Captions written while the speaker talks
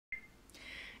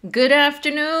Good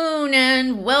afternoon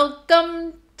and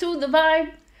welcome to the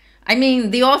vibe.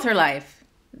 The author life.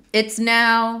 It's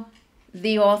now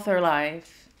the author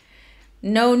life.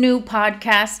 No new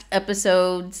podcast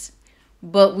episodes,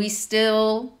 but we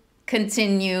still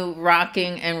continue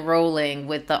rocking and rolling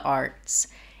with the arts.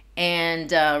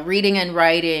 And reading and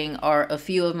writing are a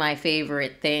few of my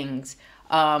favorite things.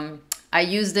 I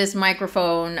used this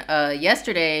microphone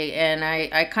yesterday and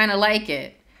I kind of like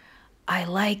it. I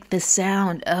like the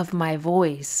sound of my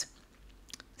voice.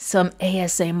 Some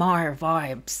ASMR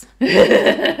vibes.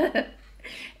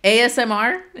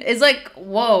 ASMR is like,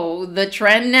 whoa, the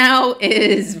trend now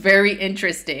is very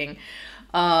interesting.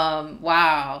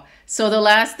 Wow. So the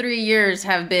last 3 years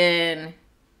have been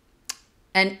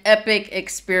an epic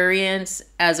experience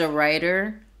as a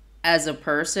writer, as a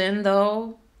person,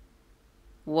 though.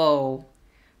 Whoa.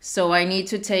 So I need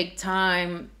to take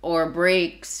time or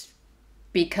breaks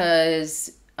because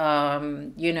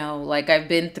like I've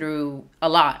been through a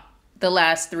lot the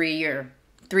last 3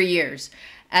 years,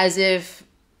 as if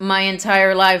my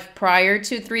entire life prior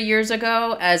to 3 years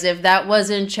ago, as if that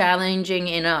wasn't challenging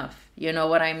enough. You know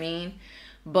what I mean?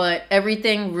 But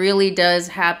everything really does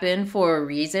happen for a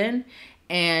reason,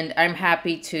 and I'm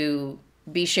happy to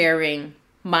be sharing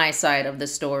my side of the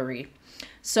story.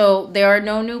 So there are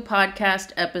no new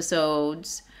podcast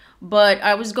episodes, but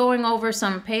I was going over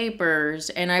some papers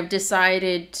and I've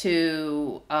decided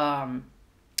to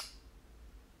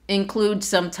include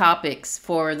some topics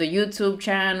for the YouTube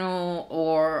channel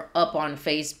or up on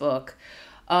Facebook.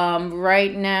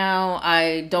 Right now,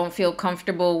 I don't feel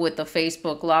comfortable with the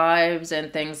Facebook Lives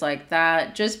and things like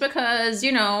that, just because,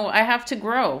 I have to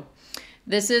grow.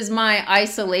 This is my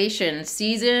isolation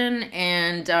season,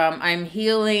 and I'm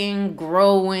healing,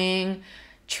 growing,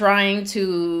 trying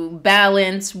to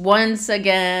balance once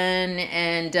again.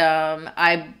 And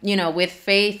with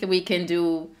faith, we can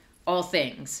do all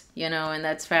things, and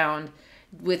that's found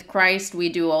with Christ. We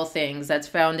do all things. That's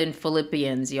found in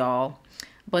Philippians, y'all.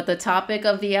 But the topic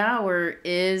of the hour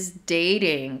is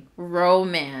dating,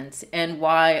 romance, and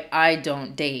why I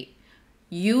don't date.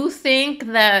 You think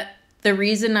that the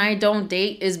reason I don't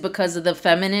date is because of the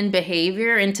feminine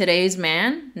behavior in today's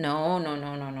man? No, no,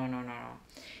 no, no, no, no, no.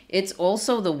 It's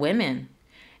also the women.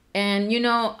 And,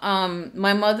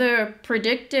 my mother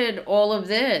predicted all of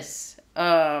this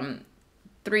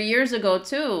 3 years ago,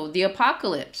 too. The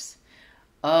apocalypse.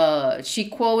 She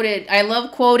quoted, I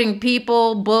love quoting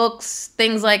people, books,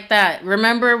 things like that.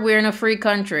 Remember, we're in a free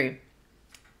country.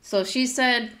 So she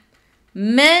said,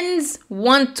 men's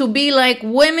want to be like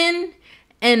women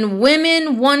and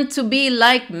women want to be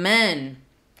like men.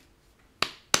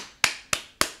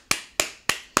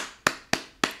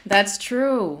 That's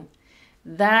true.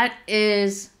 That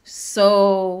is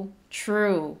so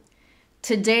true.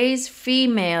 Today's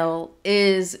female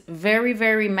is very,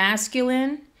 very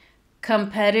masculine,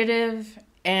 competitive,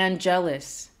 and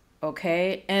jealous.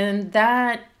 Okay? And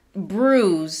that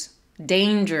brews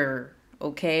danger.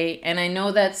 Okay? And I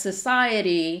know that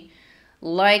society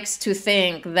likes to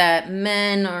think that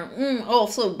men are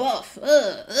so buff.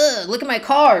 Look at my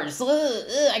cars.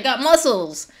 I got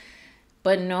muscles.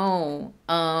 But no,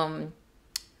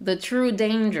 the true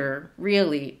danger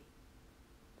really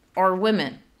are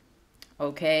women,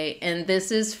 okay? And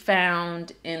this is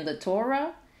found in the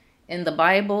Torah, in the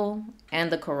Bible,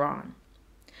 and the Quran.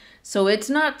 So it's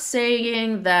not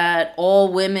saying that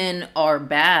all women are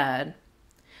bad,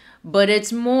 but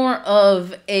it's more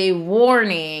of a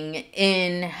warning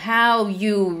in how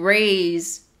you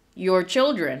raise your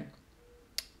children,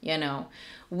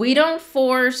 We don't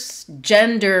force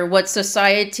gender what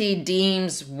society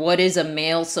deems what is a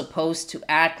male supposed to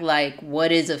act like,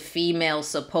 what is a female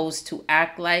supposed to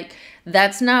act like.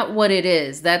 That's not what it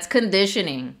is. That's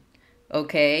conditioning,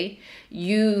 okay?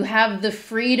 You have the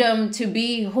freedom to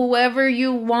be whoever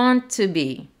you want to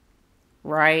be,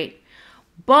 right?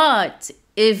 But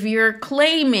if you're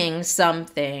claiming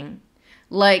something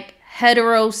like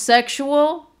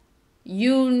heterosexual,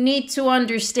 you need to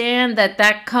understand that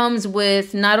that comes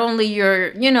with not only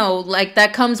your,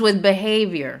 that comes with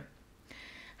behavior.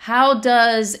 How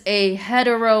does a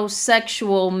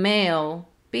heterosexual male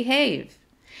behave?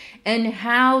 And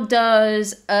how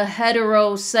does a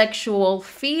heterosexual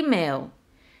female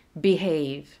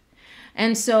behave?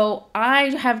 And so I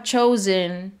have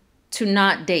chosen to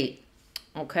not date,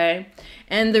 okay?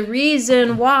 And the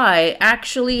reason why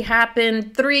actually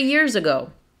happened 3 years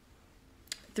ago.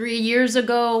 3 years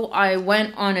ago, I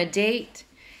went on a date.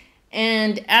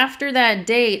 And after that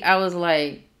date, I was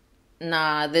like,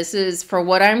 nah, this is for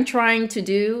what I'm trying to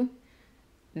do.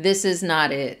 This is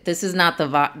not it. This is not the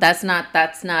vibe. That's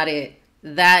not it.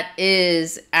 that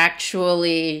is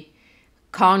actually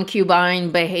concubine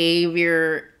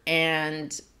behavior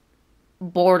and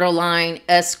borderline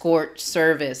escort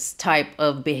service type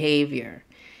of behavior.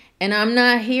 And I'm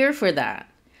not here for that.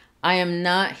 I am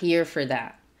not here for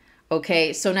that.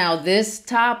 Okay, so now this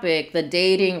topic, the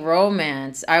dating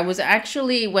romance, I was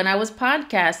actually, when I was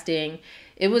podcasting,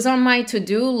 it was on my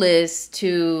to-do list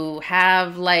to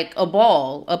have like a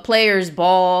ball, a player's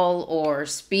ball or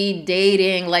speed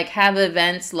dating, like have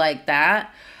events like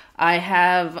that. I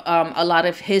have a lot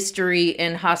of history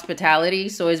in hospitality,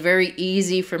 so it's very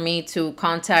easy for me to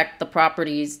contact the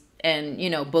properties and, you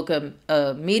know, book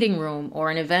a meeting room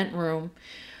or an event room.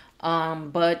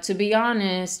 But to be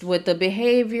honest, with the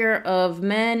behavior of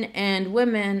men and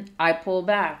women, I pull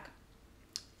back.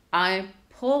 I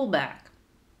pull back,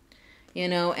 you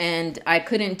know, and I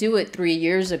couldn't do it 3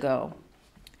 years ago.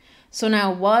 So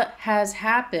now what has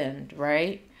happened,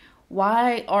 right?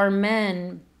 Why are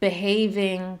men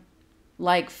behaving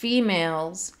like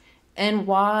females and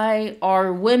why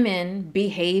are women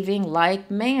behaving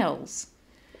like males?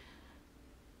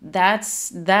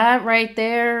 That right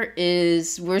there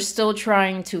is, we're still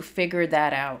trying to figure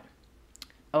that out.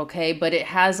 Okay, but it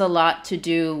has a lot to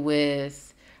do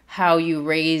with how you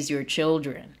raise your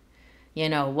children. You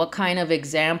know, what kind of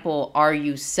example are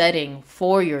you setting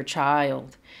for your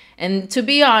child? And to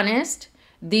be honest,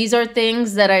 these are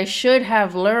things that I should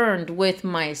have learned with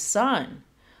my son.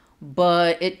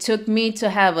 But it took me to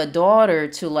have a daughter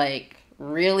to like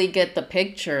really get the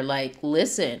picture. Like,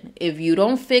 listen, if you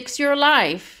don't fix your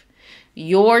life,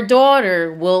 your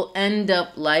daughter will end up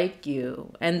like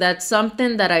you. And that's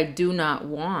something that I do not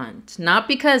want. Not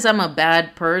because I'm a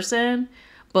bad person,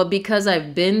 but because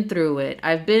I've been through it.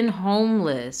 I've been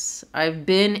homeless. I've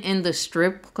been in the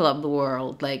strip club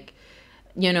world. Like,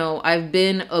 you know, I've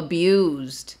been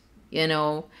abused, you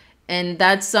know, and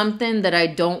that's something that I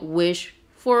don't wish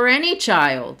for any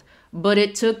child. But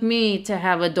it took me to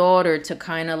have a daughter to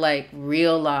kind of like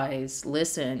realize,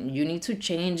 listen, you need to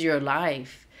change your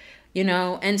life, you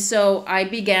know? And so I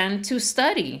began to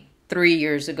study 3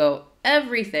 years ago,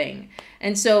 everything.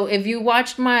 And so if you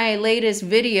watched my latest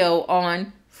video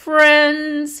on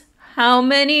friends, how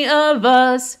many of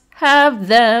us have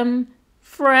them?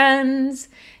 Friends.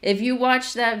 If you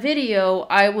watched that video,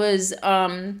 I was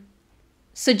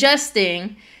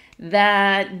suggesting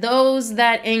that those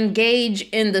that engage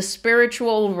in the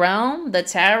spiritual realm, the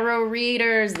tarot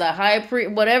readers, the high priest,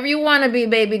 whatever you want to be,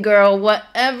 baby girl,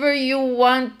 whatever you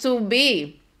want to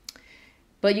be,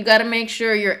 but you got to make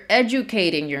sure you're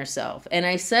educating yourself. And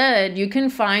I said you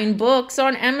can find books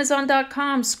on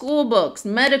Amazon.com, school books,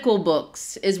 medical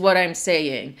books is what I'm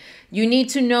saying. You need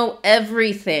to know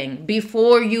everything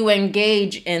before you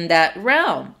engage in that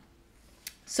realm.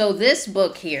 So this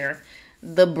book here,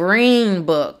 the Brain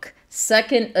Book,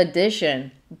 2nd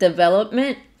edition,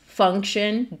 Development,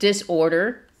 Function,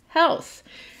 Disorder, Health.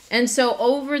 And so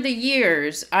over the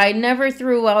years, I never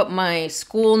threw out my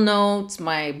school notes,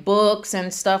 my books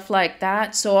and stuff like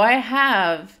that. So I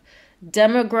have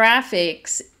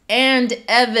demographics and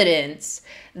evidence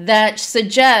that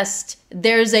suggest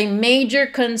there's a major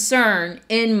concern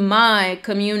in my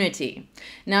community.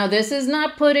 Now, this is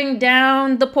not putting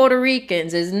down the Puerto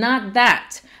Ricans. It's not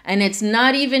that. And it's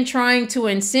not even trying to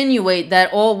insinuate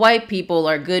that all white people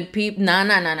are good people.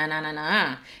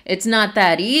 Nah. It's not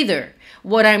that either.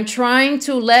 What I'm trying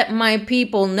to let my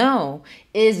people know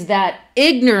is that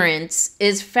ignorance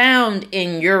is found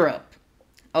in Europe.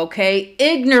 Okay?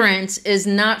 Ignorance is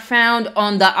not found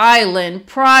on the island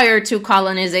prior to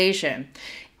colonization.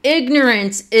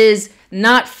 Ignorance is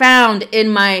not found in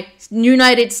my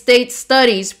United States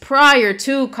studies prior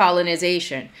to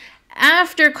colonization.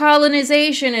 After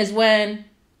colonization is when,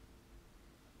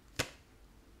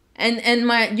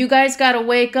 and you guys got to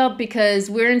wake up, because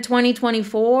we're in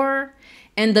 2024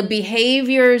 and the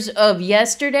behaviors of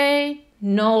yesterday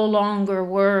no longer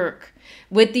work.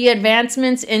 With the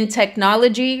advancements in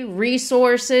technology,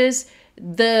 resources,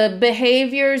 the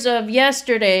behaviors of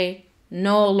yesterday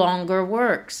no longer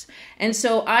works. And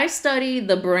so I study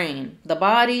the brain, the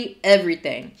body,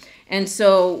 everything. And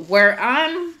so where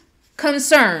I'm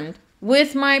concerned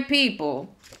with my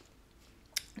people,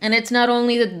 and it's not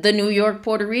only the New York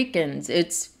Puerto Ricans,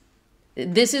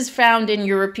 this is found in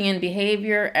European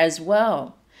behavior as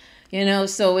well. You know,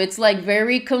 so it's like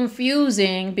very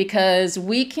confusing, because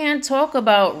we can't talk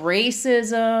about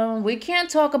racism. We can't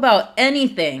talk about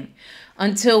anything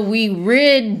until we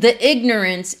rid the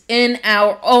ignorance in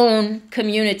our own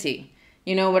community.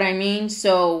 You know what I mean?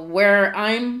 So where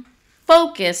I'm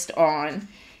focused on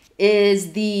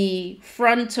is the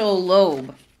frontal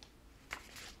lobe.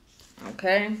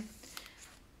 Okay?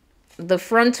 The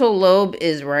frontal lobe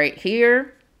is right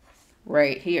here,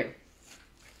 right here.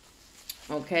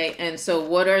 Okay, and so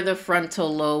what are the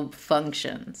frontal lobe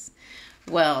functions?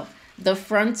 Well, the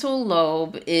frontal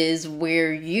lobe is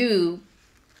where you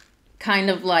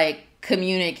kind of like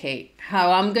communicate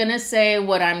how I'm gonna say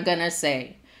what I'm gonna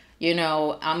say. You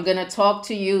know, I'm gonna talk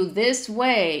to you this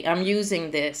way. I'm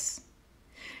using this.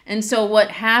 And so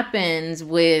what happens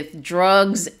with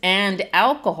drugs and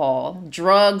alcohol,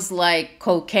 drugs like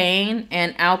cocaine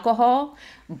and alcohol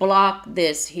block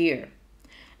this here.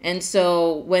 And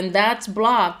so when that's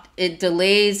blocked, it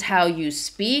delays how you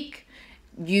speak.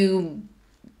 You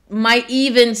might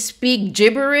even speak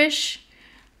gibberish.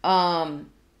 Then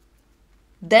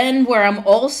where I'm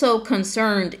also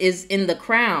concerned is in the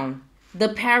crown, the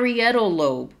parietal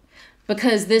lobe,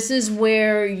 because this is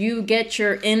where you get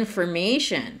your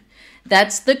information.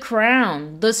 That's the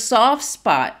crown, the soft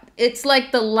spot. It's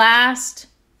like the last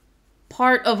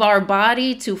part of our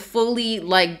body to fully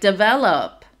like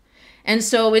develop. And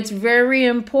so it's very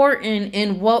important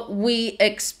in what we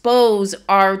expose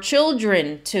our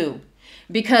children to.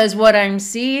 Because what I'm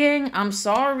seeing, I'm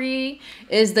sorry,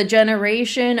 is the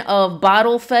generation of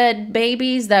bottle-fed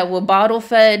babies that were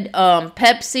bottle-fed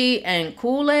Pepsi and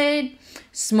Kool-Aid,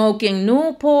 smoking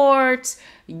Newports,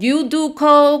 you do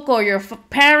coke or your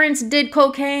parents did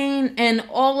cocaine, and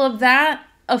all of that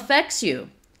affects you,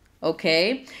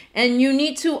 okay? And you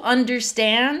need to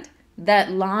understand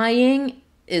that lying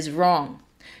is wrong.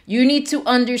 You need to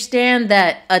understand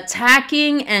that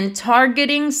attacking and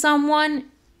targeting someone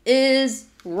is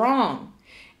wrong.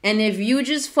 And if you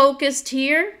just focused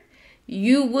here,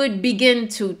 you would begin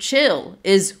to chill,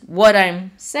 is what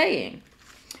I'm saying.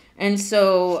 And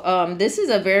so this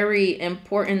is a very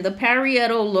important, the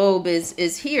parietal lobe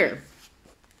is here.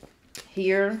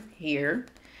 Here.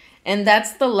 And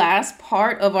that's the last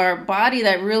part of our body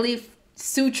that really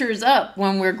sutures up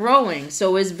when we're growing.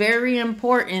 So it's very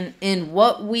important in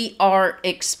what we are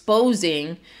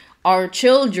exposing our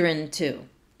children to.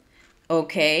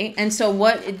 Okay, and so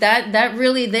what that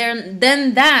really then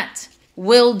that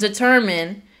will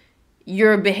determine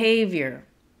your behavior.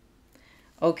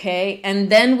 Okay, and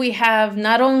then we have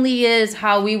not only is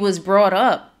how we was brought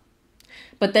up,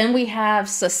 but then we have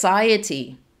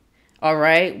society. All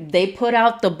right, they put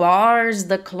out the bars,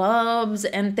 the clubs,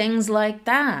 and things like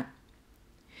that.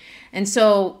 And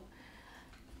so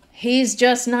he's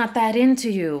just not that into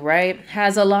you, right?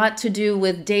 Has a lot to do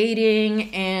with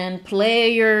dating and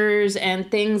players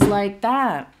and things like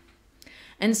that.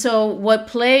 And so what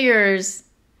players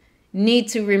need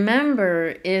to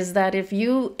remember is that if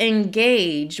you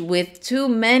engage with too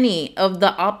many of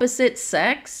the opposite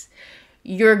sex,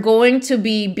 you're going to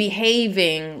be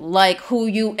behaving like who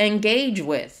you engage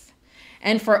with.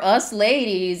 And for us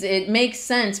ladies, it makes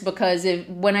sense because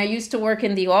when I used to work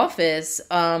in the office,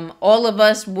 all of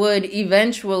us would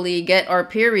eventually get our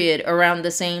period around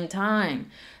the same time.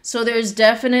 So there's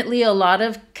definitely a lot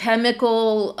of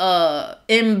chemical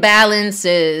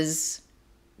imbalances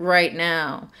right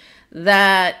now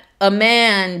that a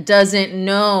man doesn't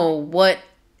know what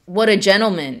a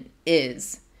gentleman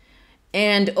is.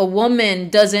 And a woman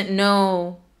doesn't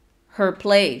know her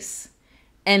place.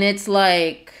 And it's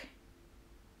like,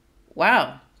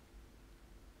 wow.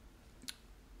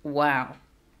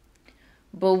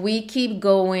 But we keep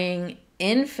going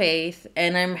in faith,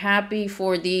 and I'm happy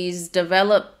for these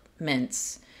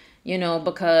developments, you know,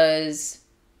 because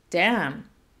damn.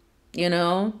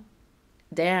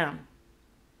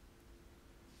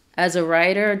 As a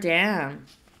writer, damn,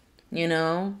 you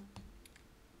know.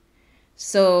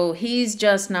 So he's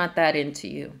just not that into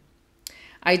you.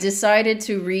 I decided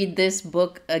to read this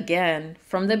book again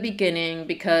from the beginning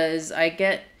because I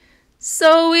get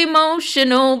so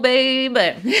emotional, babe.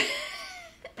 Every time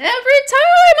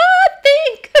I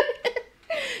think.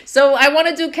 So I want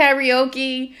to do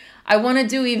karaoke. I want to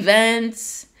do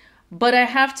events. But I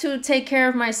have to take care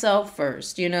of myself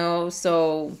first, you know.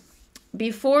 So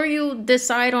before you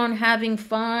decide on having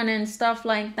fun and stuff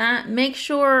like that, make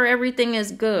sure everything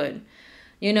is good.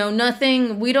 You know,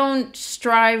 we don't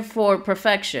strive for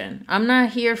perfection. I'm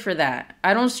not here for that.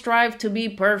 I don't strive to be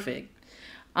perfect.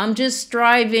 I'm just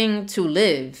striving to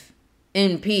live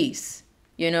in peace,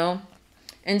 you know?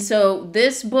 And so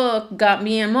this book got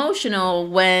me emotional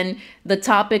when the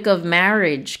topic of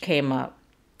marriage came up.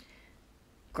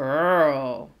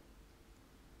 Girl,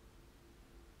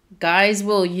 guys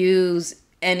will use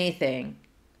anything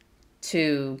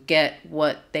to get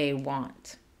what they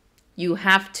want. You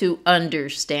have to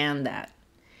understand that.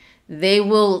 They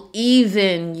will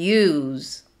even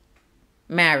use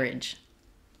marriage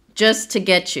just to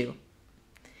get you.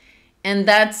 And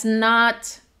that's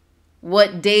not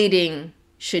what dating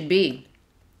should be.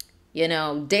 You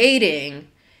know, dating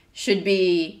should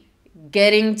be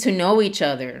getting to know each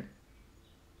other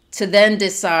to then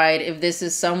decide if this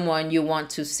is someone you want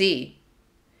to see.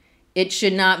 It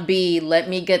should not be, let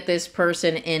me get this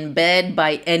person in bed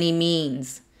by any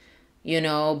means, you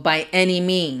know, by any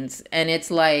means. And it's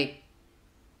like,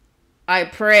 I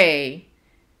pray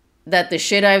that the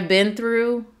shit I've been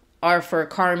through are for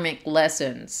karmic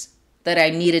lessons that I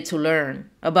needed to learn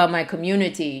about my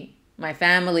community, my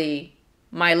family,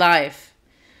 my life.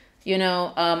 You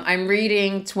know, I'm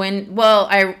reading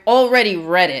I already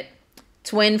read it,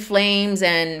 Twin Flames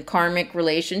and Karmic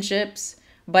Relationships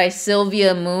by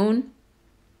Sylvia Moon.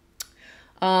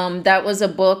 That was a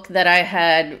book that I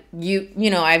had,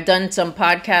 I've done some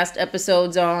podcast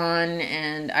episodes on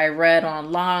and I read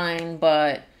online,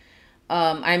 but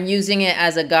I'm using it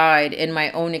as a guide in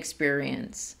my own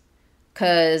experience.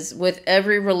 Because with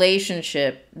every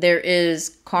relationship, there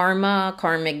is karma,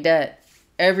 karmic debt.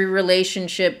 Every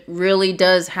relationship really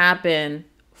does happen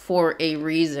for a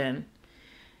reason.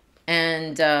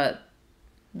 And the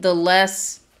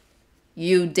less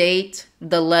you date,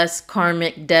 the less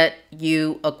karmic debt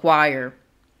you acquire.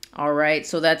 All right.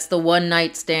 So that's the one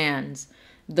night stands,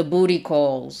 the booty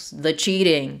calls, the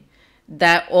cheating.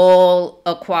 That all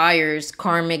acquires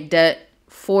karmic debt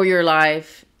for your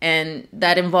life, and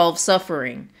that involves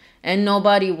suffering. And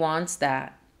nobody wants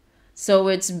that. So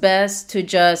it's best to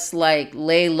just like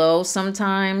lay low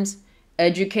sometimes,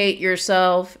 educate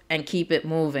yourself, and keep it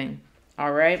moving.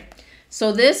 All right.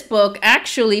 So this book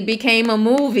actually became a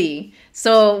movie.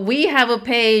 So we have a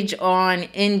page on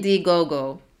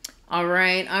Indiegogo. All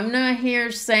right. I'm not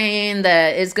here saying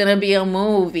that it's going to be a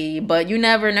movie, but you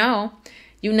never know.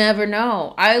 You never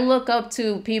know. I look up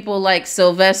to people like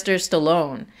Sylvester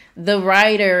Stallone, the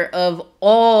writer of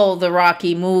all the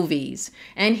Rocky movies.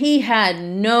 And he had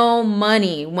no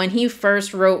money when he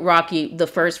first wrote the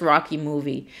first Rocky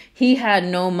movie. He had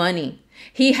no money.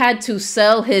 He had to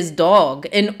sell his dog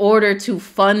in order to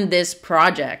fund this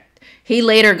project. He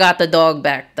later got the dog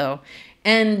back though.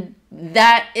 And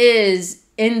that is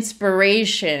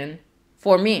inspiration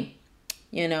for me.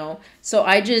 You know, so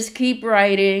I just keep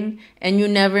writing and you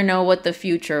never know what the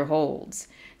future holds.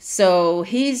 So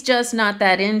he's just not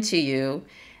that into you.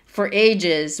 For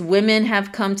ages, women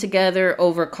have come together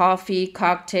over coffee,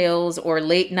 cocktails, or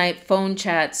late night phone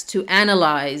chats to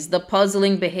analyze the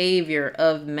puzzling behavior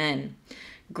of men.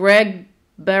 Greg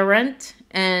Behrendt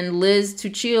and Liz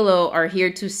Tuccillo are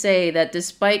here to say that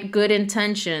despite good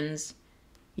intentions,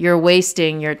 you're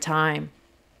wasting your time.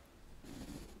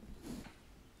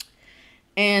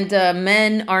 And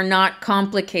men are not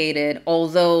complicated,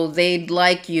 although they'd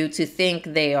like you to think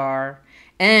they are.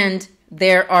 And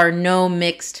there are no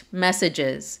mixed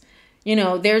messages. You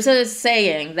know, there's a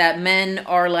saying that men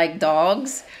are like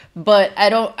dogs, but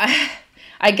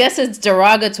I guess it's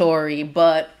derogatory,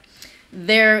 but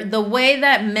the way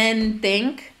that men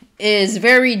think is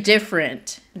very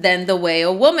different than the way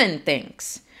a woman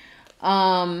thinks.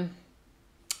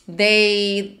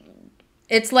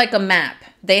 It's like a map.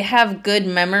 They have good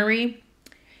memory,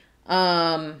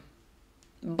 but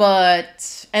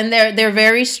they're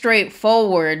very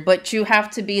straightforward. But you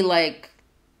have to be like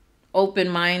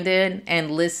open-minded and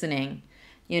listening,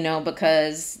 you know,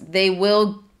 because they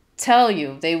will tell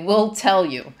you, they will show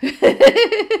you.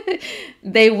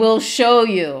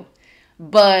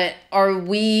 But are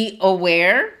we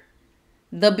aware?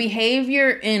 The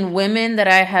behavior in women that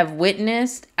I have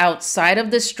witnessed outside of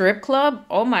the strip club,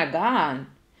 oh my God.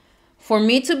 For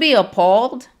me to be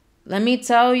appalled, let me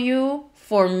tell you,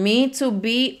 for me to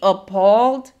be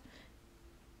appalled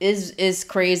is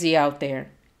crazy out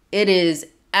there. It is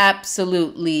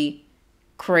absolutely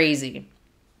crazy.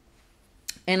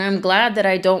 And I'm glad that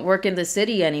I don't work in the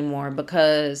city anymore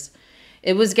because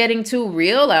it was getting too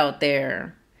real out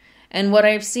there. And what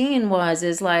I've seen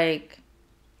is like,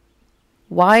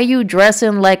 why are you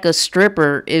dressing like a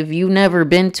stripper if you've never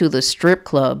been to the strip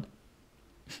club?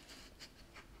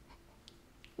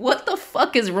 What the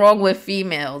fuck is wrong with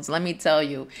females? Let me tell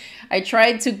you. I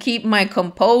tried to keep my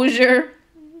composure.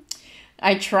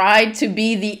 I tried to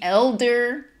be the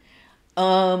elder.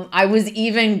 I was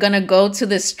even gonna go to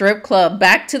the strip club,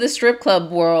 back to the strip club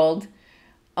world,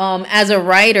 as a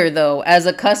writer though, as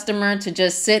a customer, to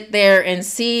just sit there and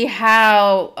see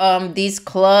how these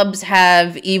clubs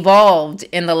have evolved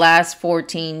in the last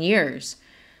 14 years.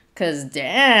 'Cause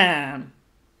damn.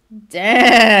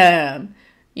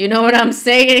 You know what I'm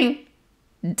saying?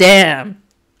 Damn.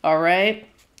 All right?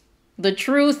 The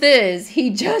truth is, he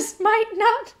just might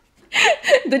not.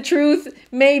 The truth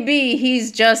may be he's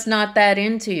just not that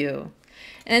into you.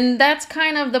 And that's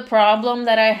kind of the problem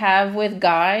that I have with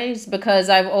guys, because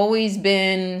I've always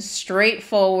been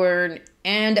straightforward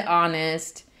and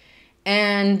honest.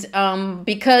 And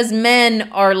because men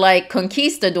are like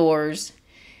conquistadors,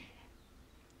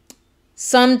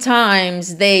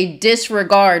 sometimes they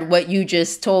disregard what you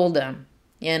just told them.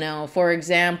 You know, for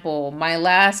example, my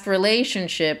last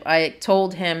relationship, I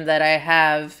told him that I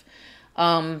have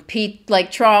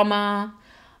like trauma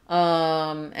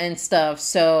and stuff.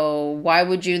 So why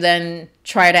would you then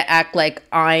try to act like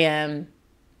I am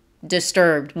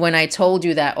disturbed when I told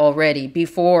you that already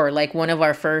before, like one of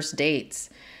our first dates?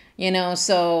 You know,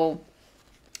 so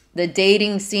the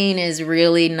dating scene is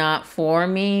really not for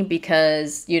me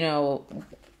because, you know,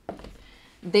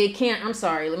 they can't, I'm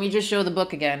sorry, let me just show the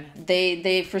book again.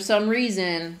 They for some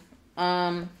reason,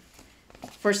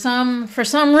 for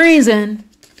some reason,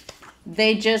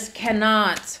 they just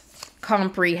cannot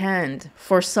comprehend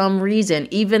for some reason,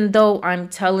 even though I'm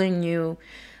telling you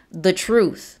the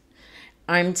truth.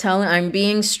 I'm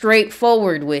being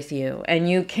straightforward with you, and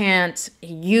you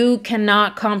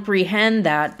cannot comprehend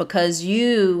that because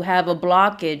you have a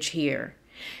blockage here.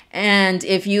 And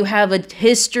if you have a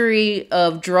history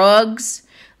of drugs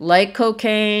like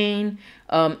cocaine,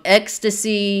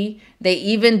 ecstasy, they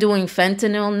even doing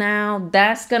fentanyl now,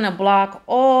 that's going to block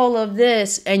all of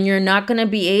this, and you're not going to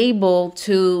be able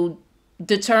to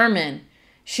determine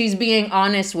she's being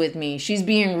honest with me, she's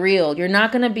being real. You're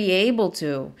not going to be able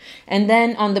to. And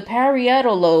then on the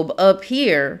parietal lobe up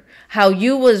here, how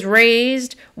you was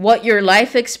raised, what your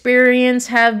life experience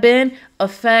have been,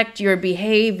 affect your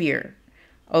behavior.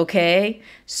 Okay?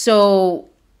 So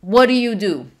what do you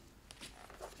do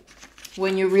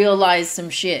when you realize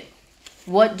some shit?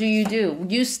 What do?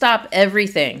 You stop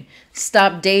everything.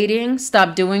 Stop dating,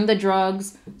 stop doing the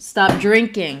drugs, stop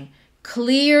drinking.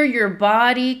 Clear your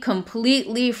body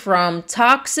completely from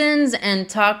toxins and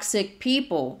toxic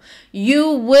people.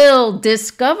 You will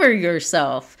discover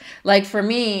yourself. Like for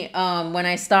me, when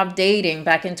I stopped dating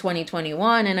back in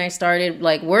 2021 and I started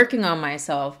like working on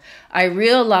myself, I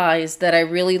realized that I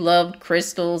really loved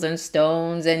crystals and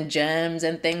stones and gems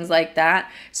and things like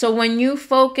that. So when you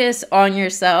focus on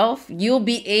yourself, you'll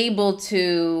be able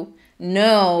to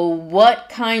know what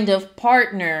kind of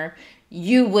partner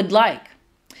you would like.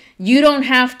 You don't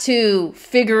have to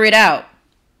figure it out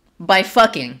by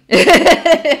fucking.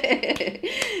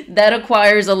 That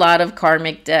acquires a lot of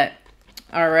karmic debt.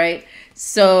 All right.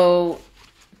 So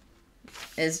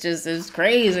it's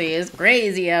crazy. It's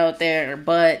crazy out there.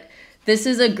 But this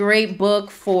is a great book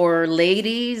for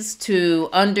ladies to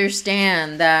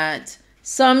understand that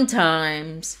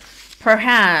sometimes,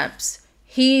 perhaps,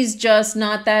 he's just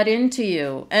not that into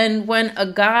you. And when a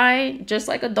guy, just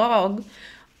like a dog,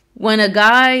 when a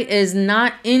guy is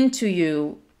not into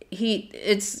you,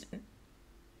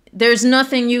 there's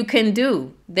nothing you can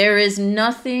do. There is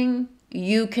nothing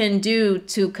you can do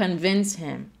to convince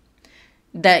him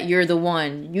that you're the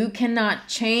one. You cannot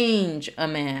change a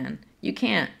man. You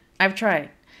can't. I've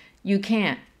tried. You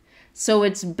can't. So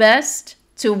it's best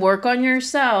to work on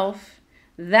yourself.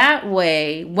 That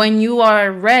way, when you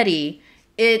are ready,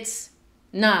 it's,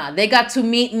 nah, they got to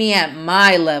meet me at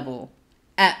my level.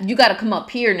 You got to come up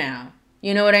here now.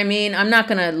 You know what I mean? I'm not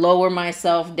going to lower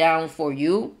myself down for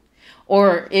you.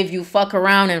 Or if you fuck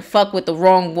around and fuck with the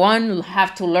wrong one, you'll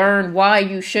have to learn why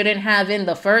you shouldn't have in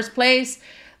the first place.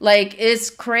 Like, it's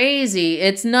crazy.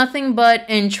 It's nothing but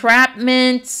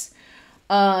entrapments.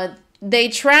 They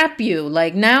trap you.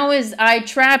 Like, now is I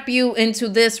trap you into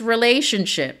this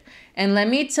relationship. And let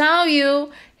me tell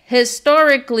you,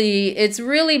 historically, it's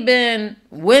really been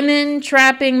women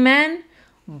trapping men.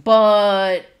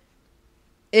 But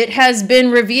it has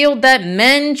been revealed that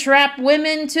men trap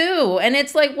women too. And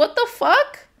it's like, what the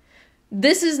fuck?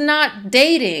 This is not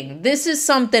dating. This is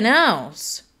something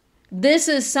else. This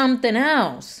is something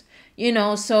else. You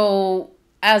know, so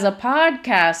as a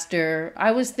podcaster,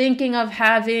 I was thinking of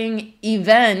having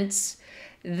events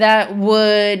that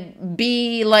would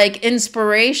be like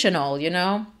inspirational, you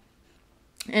know?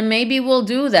 And maybe we'll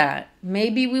do that.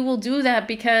 Maybe we will do that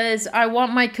because I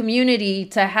want my community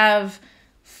to have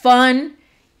fun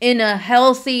in a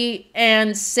healthy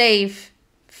and safe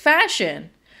fashion.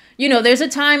 You know, there's a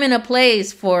time and a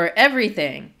place for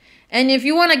everything. And if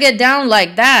you want to get down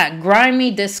like that, grimy,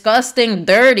 disgusting,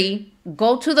 dirty,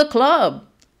 go to the club.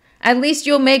 At least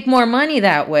you'll make more money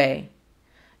that way.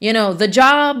 You know, the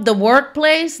job, the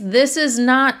workplace, this is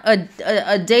not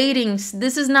a dating,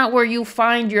 this is not where you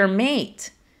find your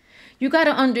mate. You got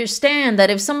to understand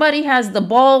that if somebody has the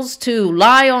balls to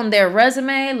lie on their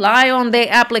resume, lie on their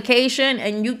application,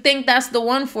 and you think that's the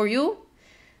one for you,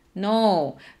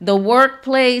 no. The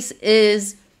workplace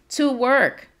is to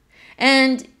work.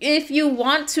 And if you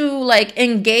want to like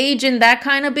engage in that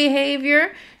kind of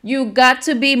behavior, you got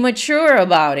to be mature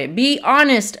about it. Be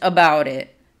honest about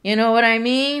it. You know what I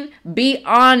mean? Be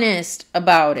honest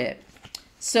about it.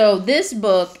 So this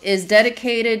book is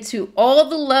dedicated to all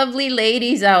the lovely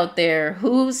ladies out there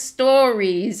whose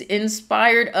stories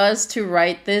inspired us to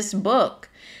write this book.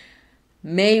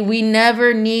 May we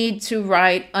never need to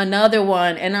write another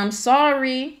one. And I'm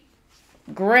sorry,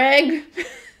 Greg.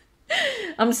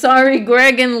 I'm sorry,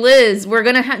 Greg and Liz. You're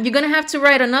gonna have to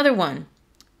write another one.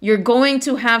 You're going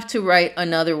to have to write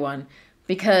another one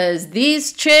because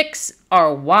these chicks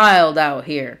are wild out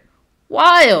here.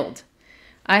 Wild.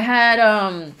 I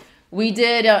had we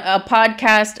did a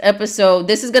podcast episode.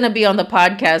 This is gonna be on the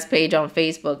podcast page on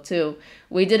Facebook too.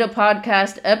 We did a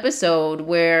podcast episode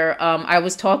where I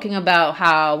was talking about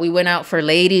how we went out for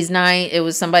ladies' night. It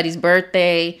was somebody's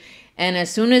birthday. And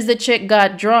as soon as the chick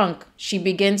got drunk, she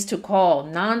begins to call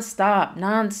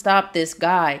nonstop, this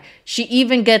guy. She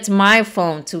even gets my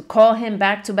phone to call him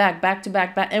back to back.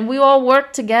 And we all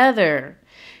work together.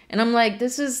 And I'm like,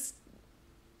 this is...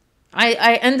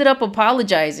 I ended up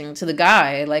apologizing to the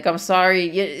guy. Like, I'm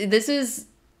sorry. This is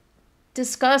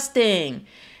disgusting.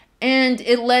 And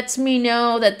it lets me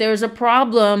know that there's a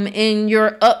problem in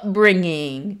your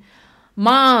upbringing.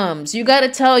 Moms, you got to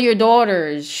tell your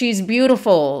daughters she's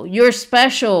beautiful. You're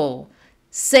special.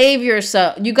 Save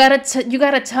yourself. You got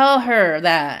to tell her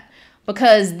that,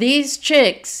 because these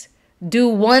chicks do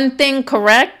one thing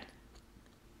correct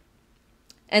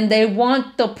and they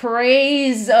want the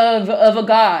praise of a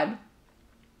god.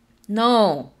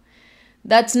 No.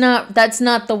 That's not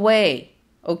the way,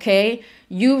 okay?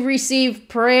 You receive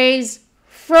praise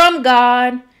from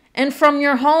God and from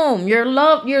your home, your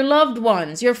loved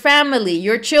ones, your family,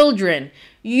 your children.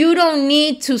 You don't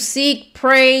need to seek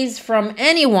praise from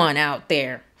anyone out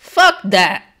there. Fuck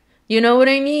that. You know what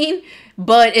I mean?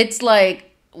 But it's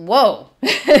like, whoa,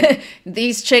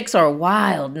 these chicks are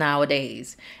wild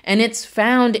nowadays. And it's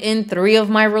found in 3 of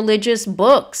my religious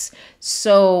books.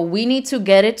 So we need to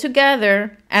get it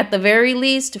together, at the very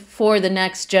least, for the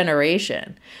next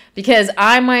generation. Because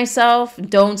I myself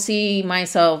don't see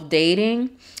myself dating.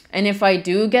 And if I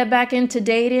do get back into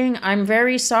dating, I'm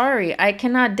very sorry. I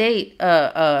cannot date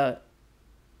a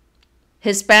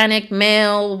Hispanic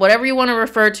male, whatever you want to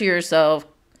refer to yourself,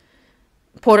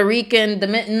 Puerto Rican,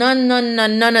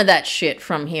 none of that shit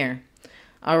from here.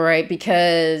 All right,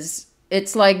 because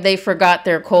it's like they forgot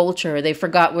their culture. They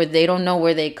forgot they don't know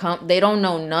where they come. They don't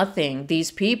know nothing,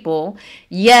 these people.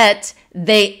 Yet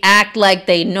they act like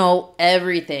they know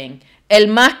everything. El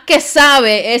más que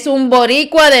sabe es un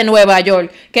boricua de Nueva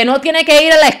York, que no tiene que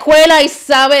ir a la escuela y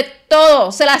sabe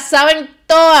todo. Se la saben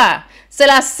todas. Se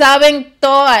la saben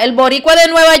todas. El boricua de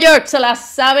Nueva York se la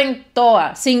saben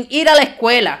todas. Sin ir a la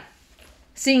escuela.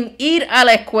 Sin ir a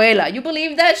la escuela. You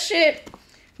believe that shit?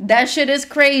 That shit is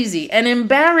crazy and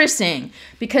embarrassing,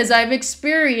 because I've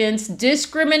experienced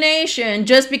discrimination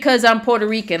just because I'm Puerto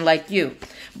Rican like you.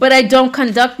 But I don't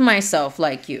conduct myself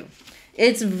like you.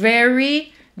 It's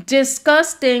very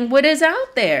disgusting what is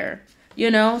out there,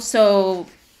 you know. So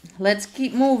let's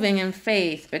keep moving in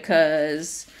faith,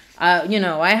 because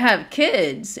I have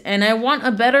kids and I want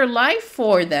a better life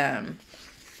for them.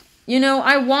 You know,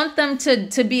 I want them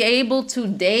to be able to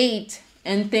date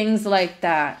and things like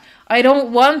that. I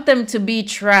don't want them to be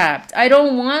trapped. I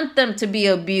don't want them to be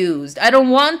abused. I don't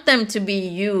want them to be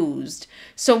used.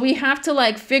 So we have to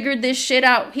like figure this shit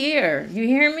out here. You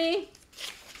hear me?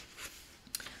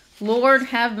 Lord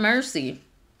have mercy.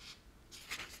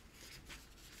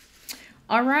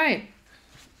 All right.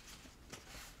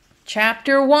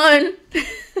 Chapter 1.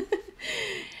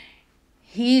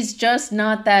 He's just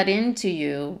not that into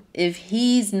you if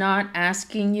he's not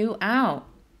asking you out.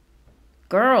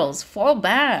 Girls, fall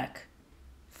back.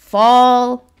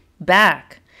 Fall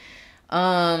back.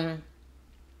 I've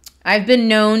been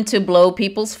known to blow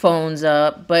people's phones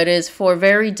up, but it's for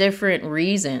very different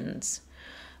reasons.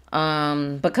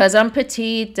 Because I'm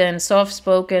petite and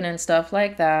soft-spoken and stuff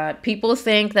like that, people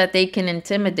think that they can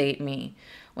intimidate me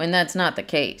when that's not the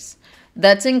case.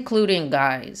 That's including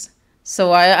guys.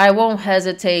 So I won't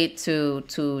hesitate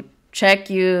to check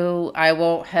you. I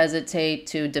won't hesitate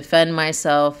to defend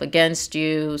myself against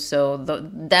you. So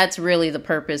that's really the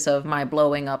purpose of my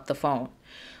blowing up the phone.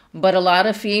 But a lot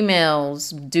of females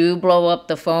do blow up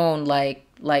the phone like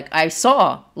I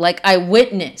saw, like I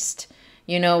witnessed.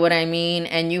 You know what I mean?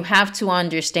 And you have to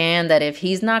understand that if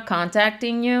he's not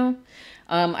contacting you,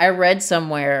 I read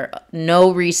somewhere,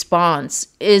 no response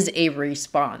is a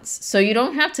response. So you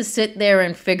don't have to sit there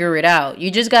and figure it out. You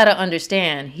just got to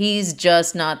understand he's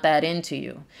just not that into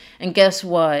you. And guess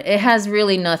what? It has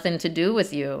really nothing to do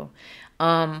with you.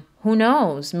 Who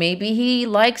knows? Maybe he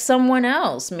likes someone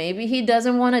else. Maybe he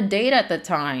doesn't want to date at the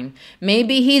time.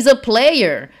 Maybe he's a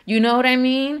player. You know what I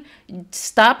mean?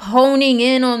 Stop honing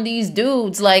in on these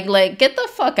dudes. Like get the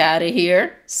fuck out of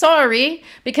here. Sorry.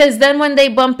 Because then when they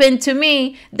bump into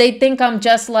me, they think I'm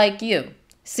just like you.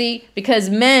 See? Because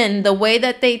men, the way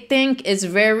that they think is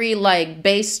very like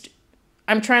based.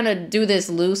 I'm trying to do this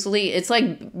loosely. It's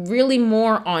like really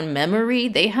more on memory.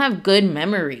 They have good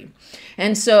memory.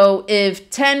 And so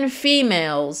if 10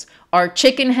 females are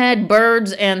chicken head,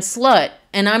 birds, and slut,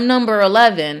 and I'm number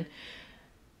 11,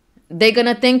 they're going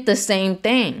to think the same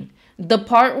thing. The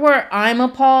part where I'm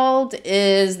appalled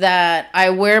is that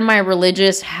I wear my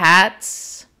religious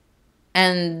hats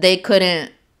and they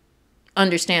couldn't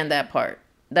understand that part.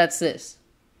 That's this.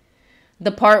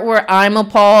 The part where I'm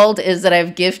appalled is that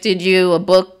I've gifted you a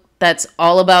book that's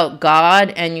all about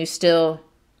God and you still,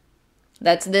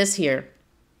 that's this here.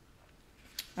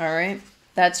 All right.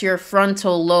 That's your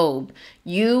frontal lobe.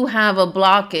 You have a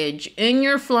blockage in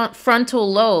your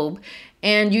frontal lobe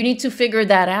and you need to figure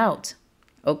that out.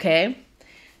 Okay.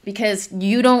 Because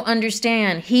you don't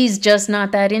understand. He's just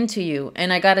not that into you.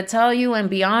 And I got to tell you and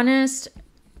be honest,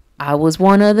 I was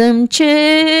one of them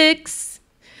chicks.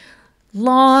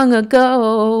 Long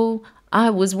ago, I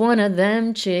was one of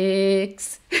them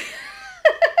chicks.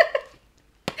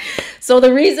 So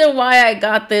the reason why I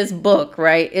got this book,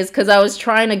 right, is because I was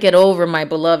trying to get over my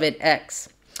beloved ex.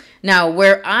 Now,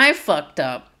 where I fucked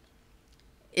up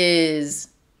is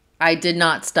I did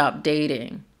not stop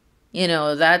dating. You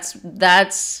know,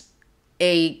 that's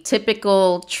a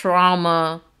typical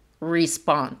trauma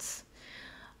response.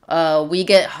 We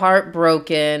get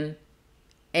heartbroken,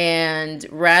 and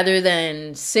rather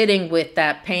than sitting with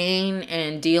that pain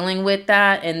and dealing with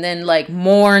that and then like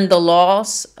mourn the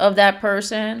loss of that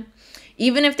person,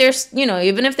 even if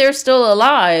they're still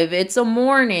alive, it's a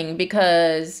mourning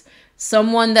because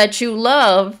someone that you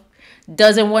love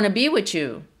doesn't want to be with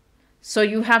you. So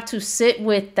you have to sit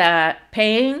with that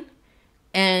pain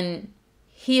and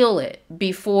heal it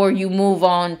before you move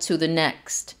on to the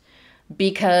next.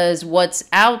 Because what's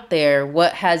out there,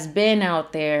 what has been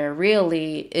out there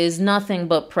really is nothing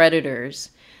but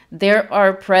predators. There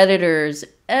are predators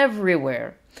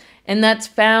everywhere. And that's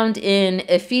found in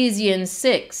Ephesians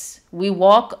 6. We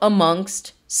walk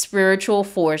amongst spiritual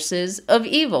forces of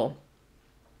evil.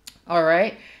 All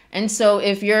right. And so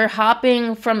if you're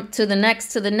hopping from to the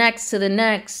next, you're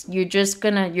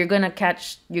gonna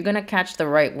catch the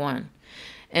right one.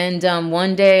 And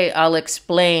one day I'll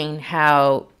explain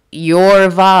how your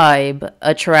vibe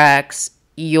attracts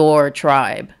your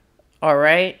tribe. All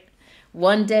right.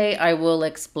 One day I will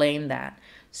explain that.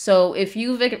 So if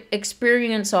you've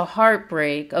experienced a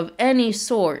heartbreak of any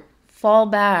sort, fall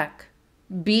back,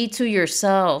 be to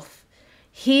yourself,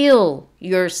 heal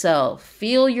yourself,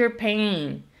 feel your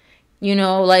pain. You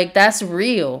know, like that's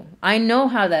real. I know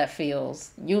how that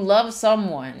feels. You love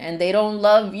someone and they don't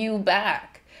love you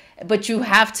back, but you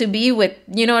have to be with,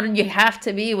 you have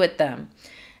to be with them.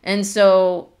 And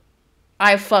so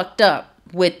I fucked up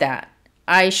with that.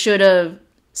 I should have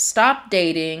stopped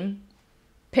dating,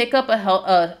 pick up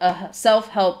a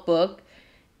self-help book,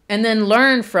 and then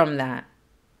learn from that.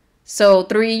 So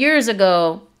 3 years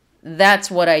ago,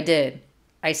 that's what I did.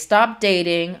 I stopped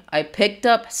dating, I picked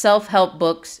up self-help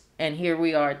books, and here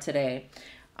we are today.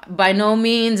 By no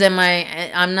means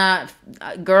I'm not,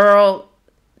 girl.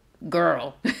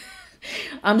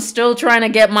 I'm still trying to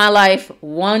get my life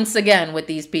once again with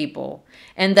these people.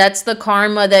 And that's the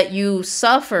karma that you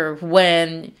suffer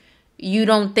when you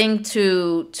don't think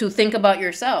to think about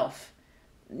yourself.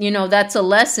 That's a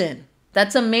lesson.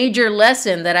 That's a major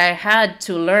lesson that I had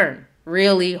to learn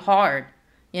really hard,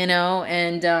 and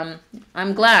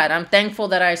I'm glad. I'm thankful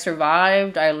that I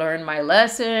survived. I learned my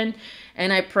lesson,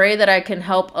 and I pray that I can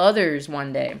help others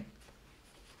one day.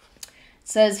 It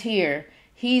says here,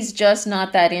 he's just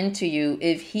not that into you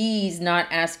if he's not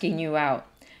asking you out.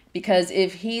 Because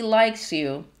if he likes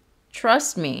you,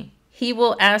 trust me, he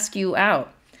will ask you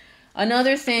out.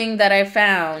 Another thing that I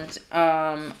found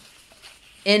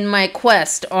in my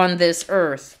quest on this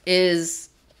earth is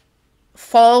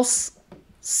false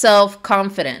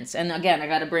self-confidence. And again, I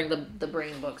got to bring the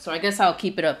brain book, so I guess I'll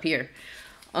keep it up here.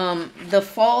 The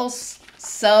false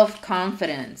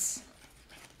self-confidence.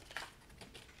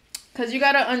 Because you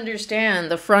got to understand,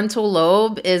 the frontal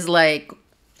lobe is like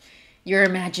your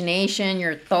imagination,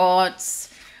 your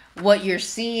thoughts. what you're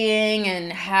seeing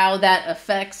and how that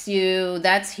affects you,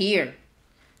 that's here.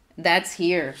 That's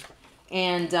here.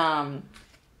 And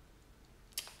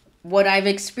what I've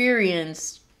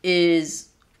experienced is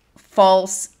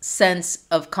false sense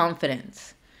of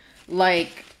confidence.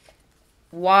 Like,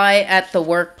 why at the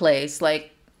workplace?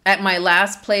 Like, at my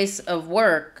last place of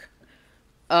work,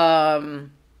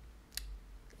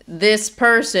 this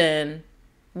person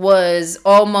was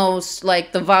almost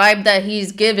like, the vibe that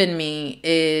he's given me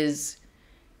is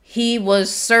he was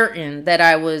certain that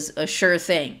I was a sure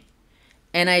thing.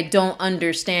 And I don't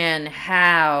understand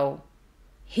how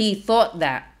he thought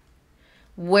that.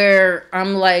 Where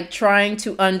I'm like trying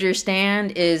to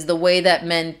understand is the way that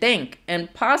men think.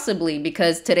 And possibly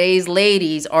because today's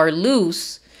ladies are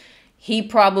loose, he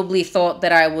probably thought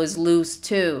that I was loose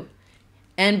too.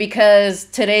 And because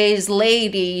today's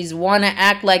ladies want to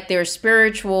act like they're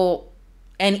spiritual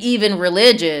and even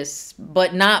religious,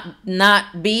 but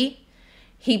not be,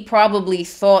 he probably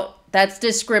thought that's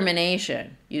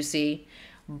discrimination, you see.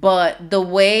 But the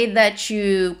way that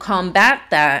you combat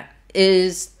that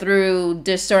is through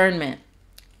discernment,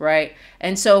 right?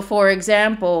 And so, for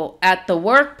example, at the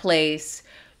workplace,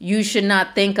 you should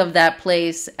not think of that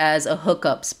place as a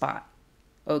hookup spot,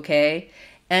 okay?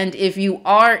 And if you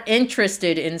are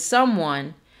interested in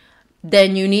someone,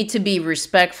 then you need to be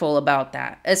respectful about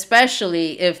that.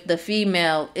 Especially if the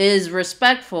female is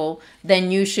respectful, then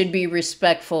you should be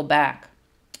respectful back.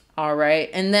 All right.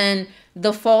 And then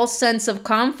the false sense of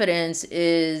confidence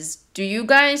is, do you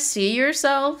guys see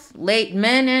yourself? Late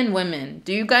men and women,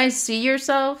 do you guys see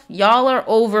yourself? Y'all are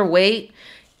overweight,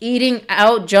 eating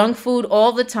out junk food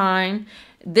all the time.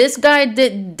 This guy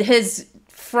did, his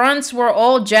fronts were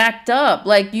all jacked up.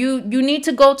 Like, you need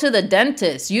to go to the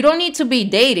dentist. You don't need to be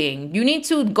dating. You need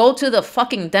to go to the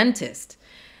fucking dentist.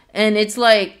 And it's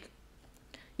like,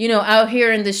 you know, out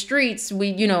here in the streets,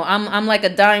 I'm like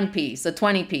a dime piece, a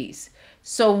 20 piece.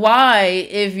 So why,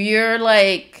 if you're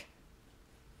like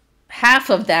half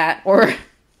of that, or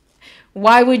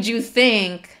why would you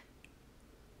think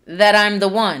that I'm the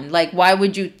one? Like, why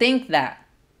would you think that?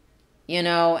 You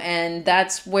know, and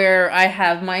that's where I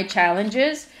have my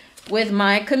challenges with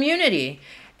my community.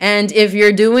 And if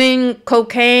you're doing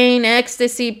cocaine,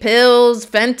 ecstasy, pills,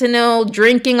 fentanyl,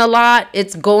 drinking a lot,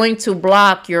 it's going to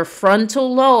block your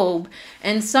frontal lobe.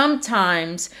 And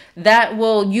sometimes that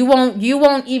will, you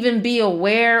won't even be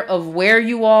aware of where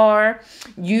you are.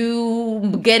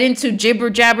 You get into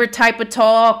jibber jabber type of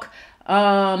talk,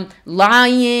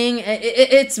 lying.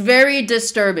 It's very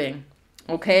disturbing.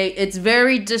 Okay, it's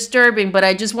very disturbing, but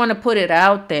I just want to put it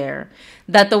out there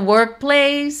that the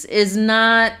workplace is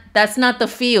not, that's not the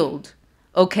field.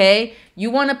 Okay, you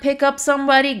want to pick up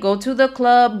somebody, go to the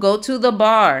club, go to the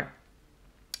bar.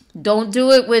 Don't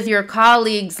do it with your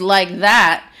colleagues like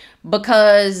that,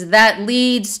 because that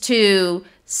leads to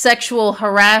sexual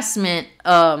harassment,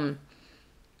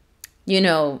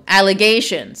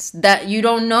 allegations that you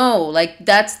don't know. Like,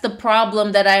 that's the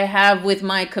problem that I have with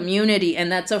my community, and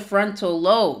that's a frontal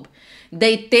lobe.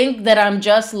 They think that I'm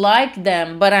just like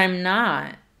them, but I'm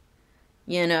not,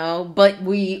 but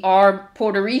we are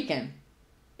Puerto Rican.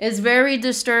 It's very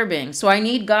disturbing. So I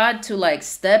need God to like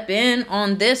step in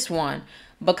on this one,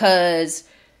 because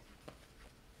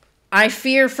I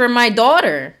fear for my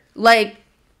daughter. Like,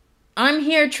 I'm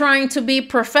here trying to be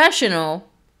professional,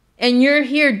 and you're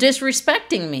here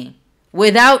disrespecting me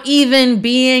without even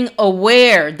being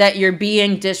aware that you're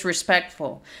being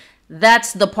disrespectful.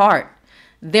 That's the part.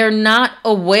 They're not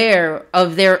aware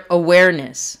of their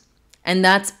awareness, and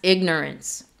that's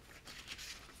ignorance.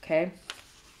 Okay?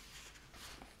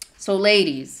 So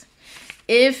ladies,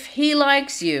 if he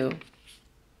likes you,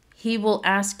 he will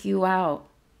ask you out.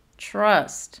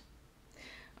 Trust.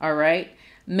 All right?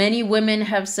 Many women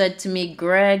have said to me,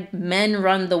 Greg, men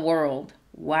run the world.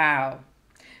 Wow.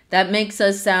 That makes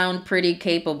us sound pretty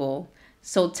capable.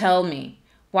 So tell me,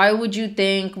 why would you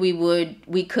think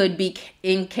we could be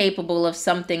incapable of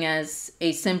something as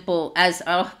a simple as,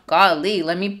 oh, golly,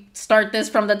 let me start this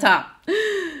from the top.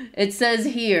 It says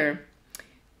here,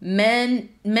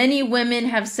 many women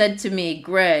have said to me,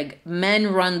 Greg,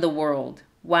 men run the world.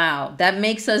 Wow, that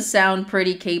makes us sound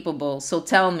pretty capable. So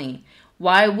tell me,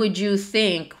 why would you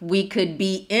think we could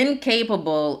be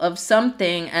incapable of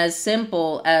something as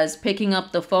simple as picking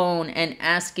up the phone and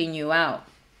asking you out?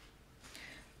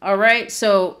 All right,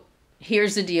 so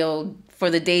here's the deal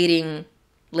for the dating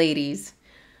ladies.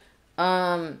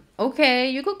 Okay,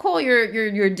 you could call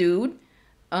your dude,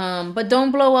 but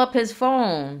don't blow up his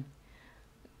phone.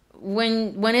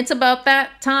 When it's about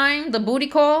that time, the booty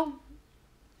call,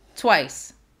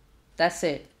 twice. That's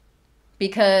it.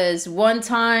 Because one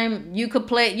time you could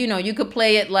play, you could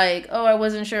play it like, oh, I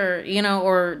wasn't sure,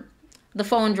 or the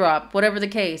phone dropped, whatever the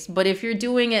case. But if you're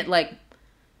doing it like,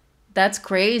 that's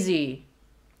crazy.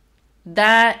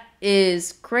 That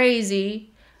is crazy.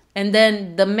 And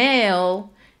then the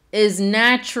male is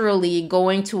naturally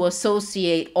going to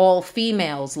associate all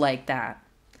females like that.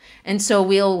 And so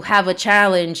we'll have a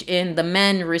challenge in the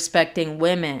men respecting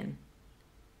women.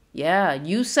 Yeah,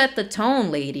 you set the tone,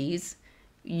 ladies.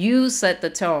 You set the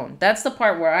tone. That's the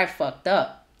part where I fucked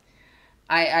up.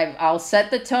 I'll set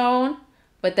the tone,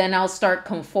 but then I'll start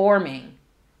conforming.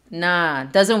 Nah,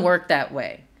 doesn't work that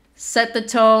way. Set the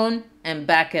tone and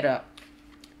back it up.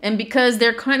 And because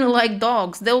they're kind of like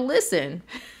dogs, they'll listen.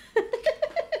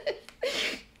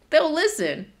 They'll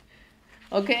listen.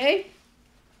 Okay?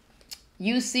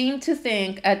 You seem to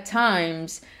think at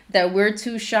times that we're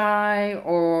too shy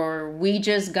or we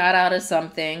just got out of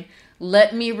something.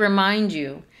 Let me remind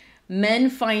you,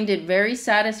 men find it very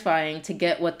satisfying to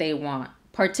get what they want,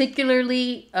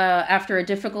 particularly after a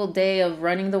difficult day of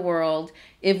running the world.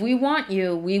 If we want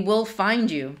you, we will find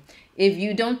you. If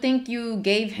you don't think you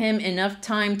gave him enough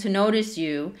time to notice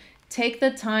you, take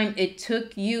the time it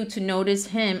took you to notice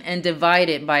him and divide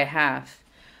it by half.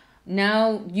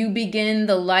 Now you begin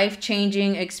the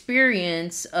life-changing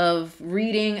experience of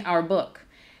reading our book.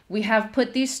 We have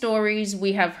put these stories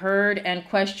we have heard and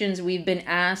questions we've been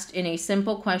asked in a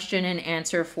simple question and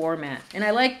answer format. And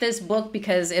I like this book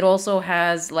because it also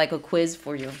has like a quiz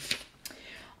for you.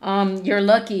 You're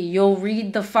lucky. You'll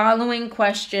read the following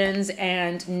questions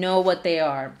and know what they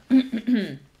are.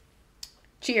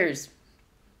 Cheers.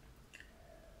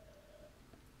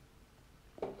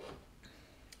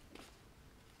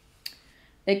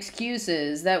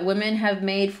 Excuses that women have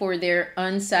made for their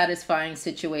unsatisfying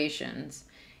situations.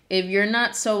 If you're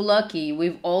not so lucky,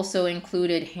 we've also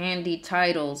included handy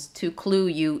titles to clue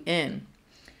you in.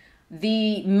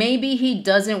 The maybe he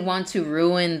doesn't want to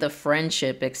ruin the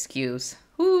friendship excuse.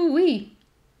 Woo-wee.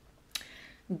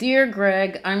 Dear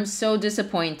Greg, I'm so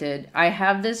disappointed. I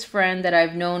have this friend that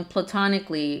I've known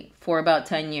platonically for about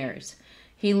 10 years.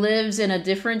 He lives in a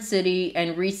different city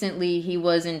and recently he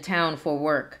was in town for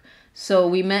work. So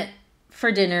we met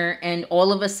for dinner and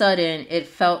all of a sudden it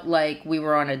felt like we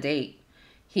were on a date.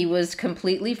 He was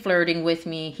completely flirting with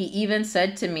me. He even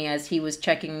said to me as he was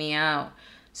checking me out,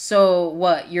 so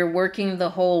what, you're working the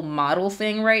whole model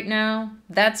thing right now?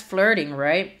 That's flirting,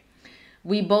 right?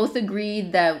 We both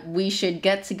agreed that we should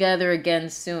get together again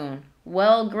soon.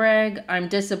 Well, Greg, I'm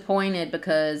disappointed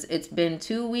because it's been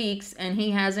 2 weeks and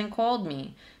he hasn't called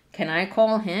me. Can I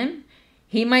call him?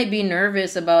 He might be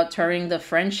nervous about turning the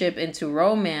friendship into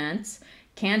romance.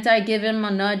 Can't I give him a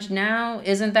nudge now?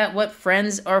 Isn't that what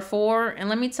friends are for? And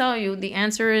let me tell you, the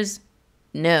answer is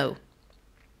no.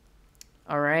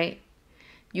 All right?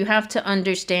 You have to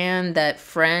understand that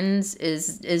friends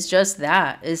is just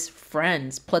that, is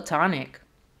friends, platonic.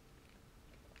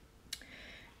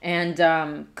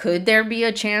 And could there be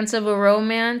a chance of a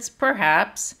romance?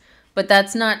 Perhaps. But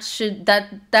that's not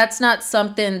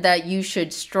something that you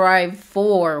should strive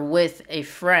for with a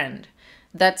friend.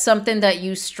 That's something that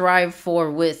you strive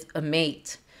for with a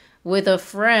mate. With a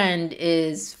friend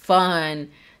is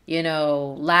fun,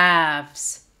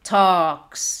 laughs,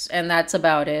 talks, and that's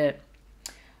about it.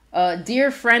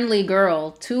 Dear friendly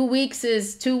girl, 2 weeks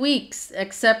is 2 weeks,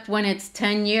 except when it's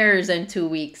 10 years and 2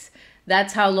 weeks.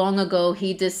 That's how long ago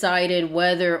he decided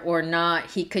whether or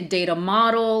not he could date a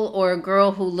model or a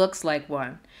girl who looks like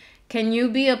one. Can you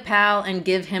be a pal and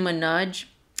give him a nudge?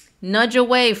 Nudge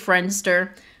away,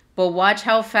 friendster. But watch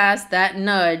how fast that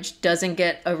nudge doesn't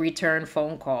get a return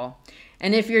phone call.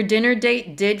 And if your dinner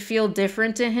date did feel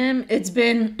different to him, it's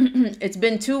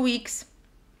been 2 weeks.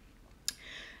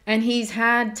 And he's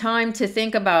had time to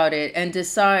think about it and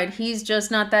decide he's just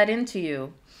not that into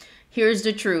you. Here's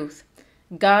the truth.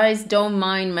 Guys don't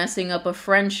mind messing up a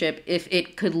friendship if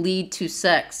it could lead to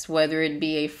sex, whether it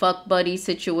be a fuck buddy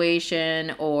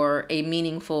situation or a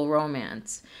meaningful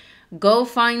romance. Go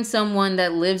find someone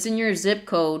that lives in your zip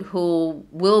code who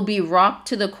will be rocked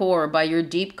to the core by your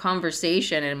deep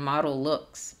conversation and model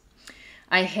looks.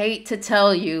 I hate to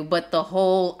tell you, but the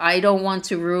whole I don't want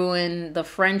to ruin the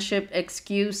friendship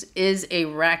excuse is a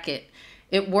racket.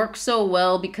 It works so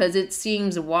well because it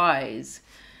seems wise.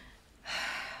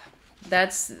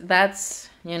 That's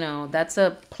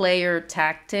a player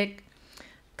tactic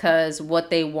because what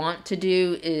they want to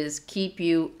do is keep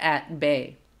you at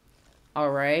bay.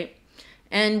 All right?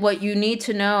 And what you need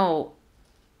to know,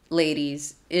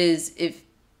 ladies, is if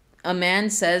a man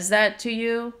says that to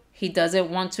you, he doesn't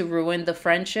want to ruin the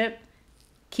friendship,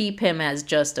 keep him as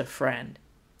just a friend.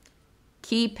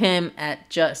 keep him at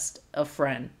just a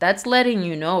friend. That's letting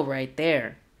you know right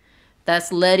there. That's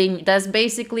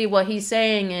basically what he's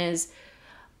saying is,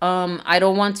 I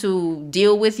don't want to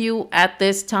deal with you at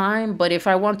this time, but if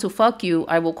I want to fuck you,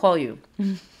 I will call you.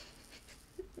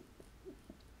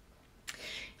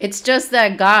 It's just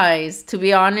that guys, to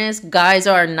be honest, guys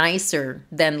are nicer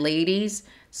than ladies.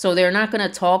 So they're not going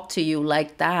to talk to you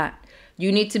like that.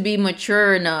 You need to be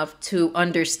mature enough to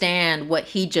understand what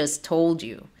he just told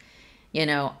you. You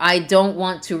know, I don't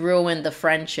want to ruin the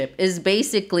friendship is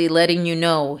basically letting you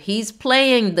know he's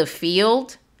playing the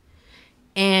field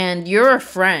and you're a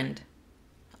friend.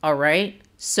 All right.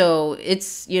 So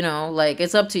it's, you know, like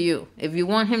it's up to you. If you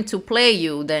want him to play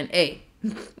you, then hey.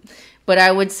 But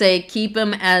I would say keep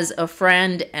him as a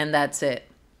friend and that's it.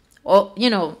 Well, you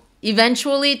know,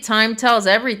 eventually time tells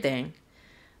everything.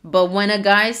 But when a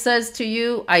guy says to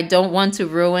you, I don't want to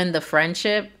ruin the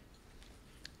friendship,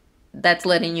 that's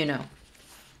letting you know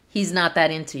he's not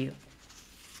that into you.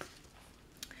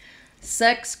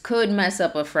 Sex could mess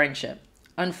up a friendship.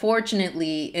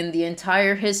 Unfortunately, in the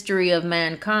entire history of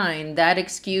mankind, that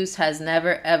excuse has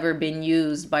never ever been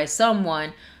used by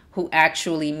someone who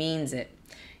actually means it.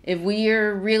 If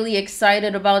we're really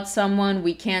excited about someone,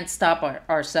 we can't stop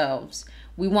ourselves.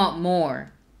 We want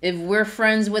more. If we're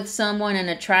friends with someone and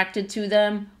attracted to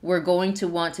them, we're going to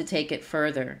want to take it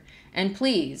further. And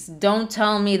please, don't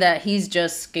tell me that he's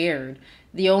just scared.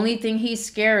 The only thing he's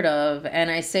scared of,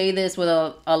 and I say this with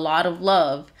a lot of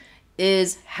love,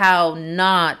 is how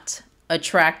not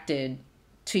attracted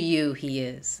to you he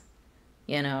is.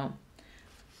 You know?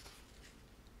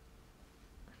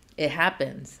 It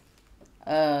happens.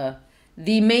 I'm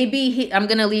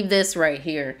gonna leave this right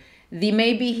here. The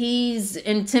maybe he's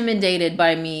intimidated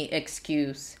by me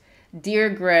excuse. Dear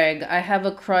Greg, I have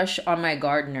a crush on my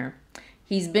gardener.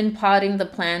 He's been potting the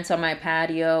plants on my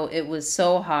patio. It was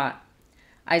so hot.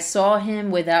 I saw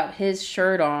him without his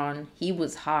shirt on. He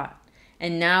was hot.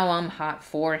 And now I'm hot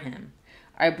for him.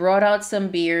 I brought out some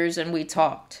beers and we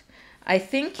talked. I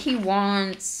think he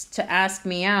wants to ask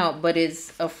me out, but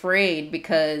is afraid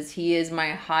because he is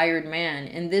my hired man.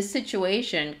 In this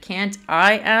situation, can't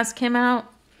I ask him out?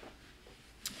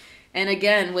 And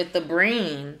again, with the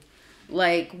brain,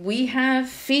 like we have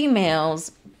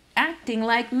females acting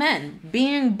like men,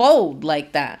 being bold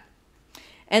like that.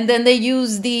 And then they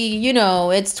use the, you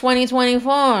know, it's 2024.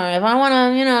 If I want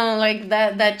to, you know, like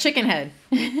that chicken head.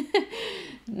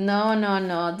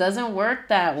 No. It doesn't work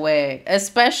that way.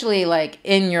 Especially like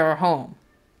in your home.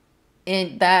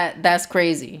 That's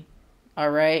crazy.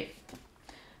 All right.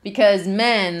 Because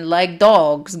men, like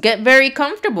dogs, get very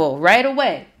comfortable right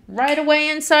away. Right away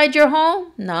inside your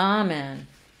home? Nah, man.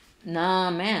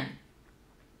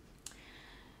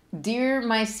 Dear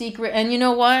my secret, and you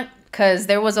know what? Because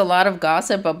there was a lot of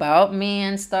gossip about me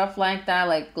and stuff like that.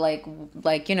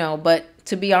 Like, you know, but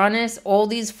to be honest, all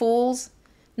these fools,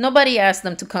 nobody asked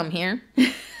them to come here.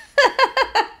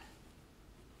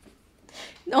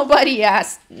 Nobody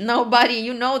asked. Nobody,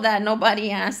 you know that.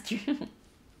 Nobody asked you.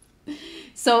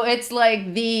 So it's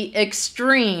like the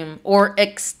extreme or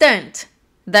extent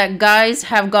that guys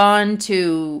have gone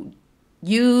to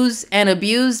use and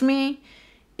abuse me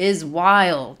is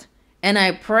wild. And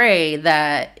I pray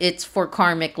that it's for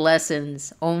karmic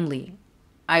lessons only.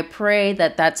 I pray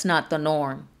that that's not the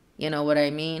norm. You know what I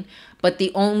mean? But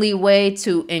the only way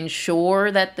to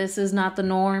ensure that this is not the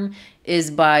norm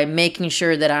is by making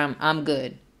sure that I'm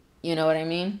good. You know what I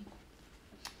mean?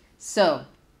 So,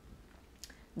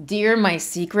 dear my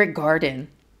secret garden,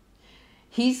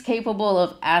 he's capable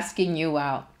of asking you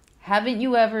out. Haven't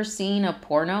you ever seen a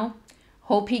porno?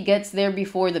 Hope he gets there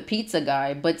before the pizza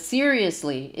guy. But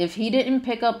seriously, if he didn't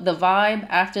pick up the vibe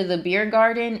after the beer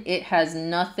garden, it has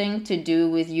nothing to do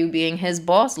with you being his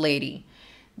boss lady.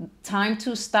 Time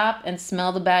to stop and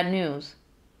smell the bad news.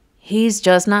 He's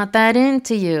just not that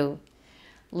into you.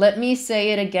 Let me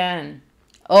say it again.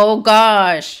 Oh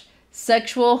gosh.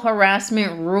 Sexual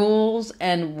harassment rules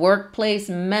and workplace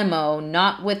memo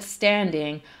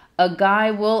notwithstanding, a guy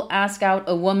will ask out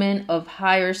a woman of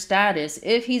higher status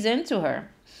if he's into her.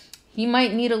 He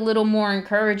might need a little more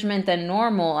encouragement than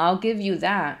normal, I'll give you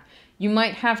that. You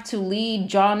might have to lead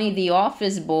Johnny the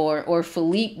office boy or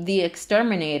Philippe the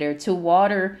exterminator to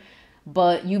water,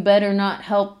 but you better not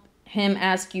help him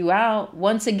ask you out.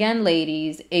 Once again,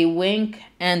 ladies, a wink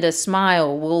and a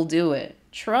smile will do it.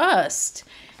 Trust.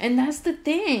 And that's the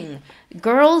thing.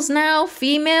 Girls now,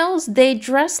 females, they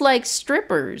dress like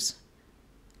strippers.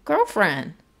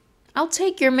 Girlfriend, I'll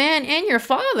take your man and your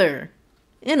father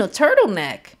in a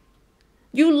turtleneck.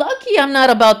 You lucky I'm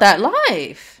not about that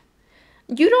life.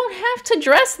 You don't have to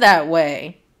dress that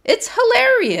way. It's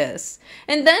hilarious.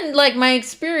 And then, like, my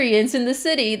experience in the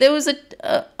city, there was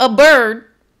a bird,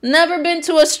 never been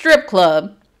to a strip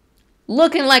club,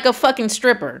 looking like a fucking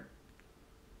stripper.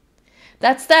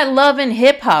 That's that love and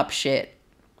hip hop shit.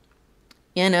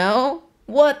 You know?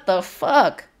 What the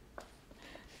fuck?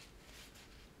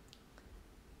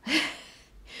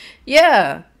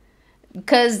 Yeah.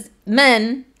 Because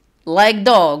men, like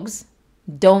dogs,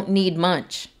 don't need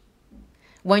much.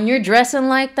 When you're dressing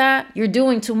like that, you're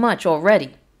doing too much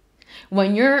already.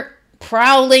 When you're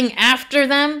prowling after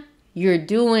them, you're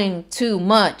doing too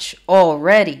much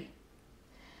already.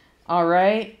 All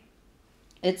right?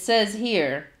 It says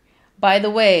here, by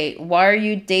the way, why are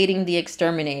you dating the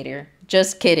exterminator?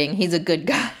 Just kidding. He's a good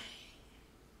guy.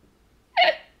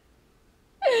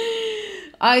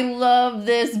 I love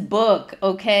this book,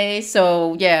 okay?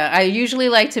 So, yeah, I usually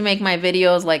like to make my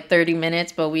videos like 30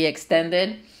 minutes, but we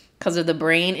extended because of the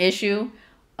brain issue.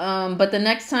 But the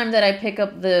next time that I pick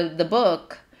up the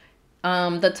book,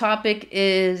 the topic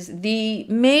is the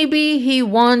maybe he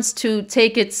wants to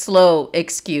take it slow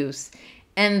excuse.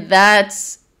 And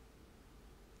that's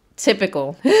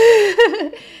typical.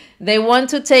 They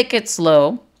want to take it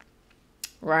slow,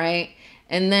 right?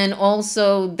 And then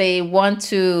also they want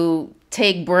to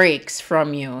take breaks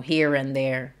from you here and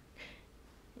there,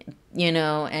 you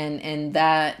know, and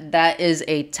that is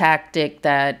a tactic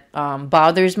that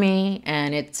bothers me,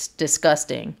 and it's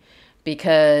disgusting,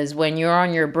 because when you're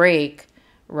on your break,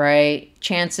 right,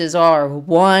 chances are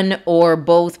one or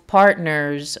both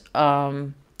partners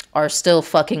are still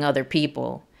fucking other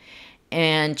people,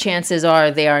 and chances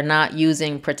are they are not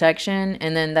using protection,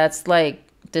 and then that's like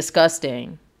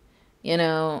disgusting, you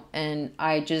know, and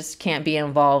I just can't be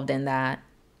involved in that.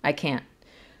 I can't.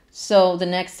 So the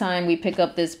next time we pick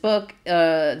up this book,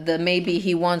 the maybe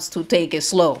he wants to take it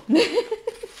slow.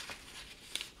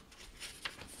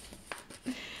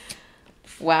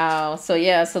 Wow. So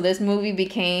yeah, so this book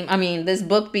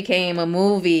became a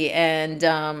movie,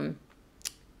 and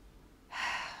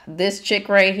this chick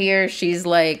right here, she's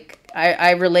like,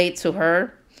 I relate to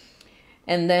her.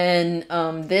 And then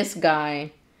this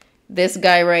guy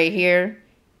right here,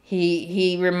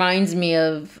 he reminds me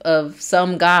of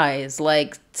some guys.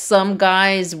 Like, some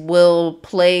guys will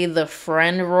play the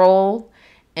friend role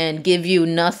and give you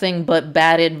nothing but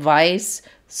bad advice,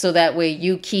 so that way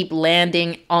you keep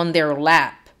landing on their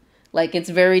lap. Like, it's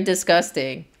very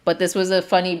disgusting. But this was a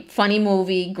funny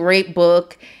movie, great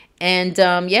book. And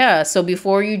yeah, so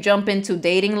before you jump into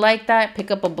dating like that,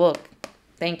 pick up a book.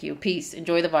 Thank you. Peace.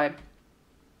 Enjoy the vibe.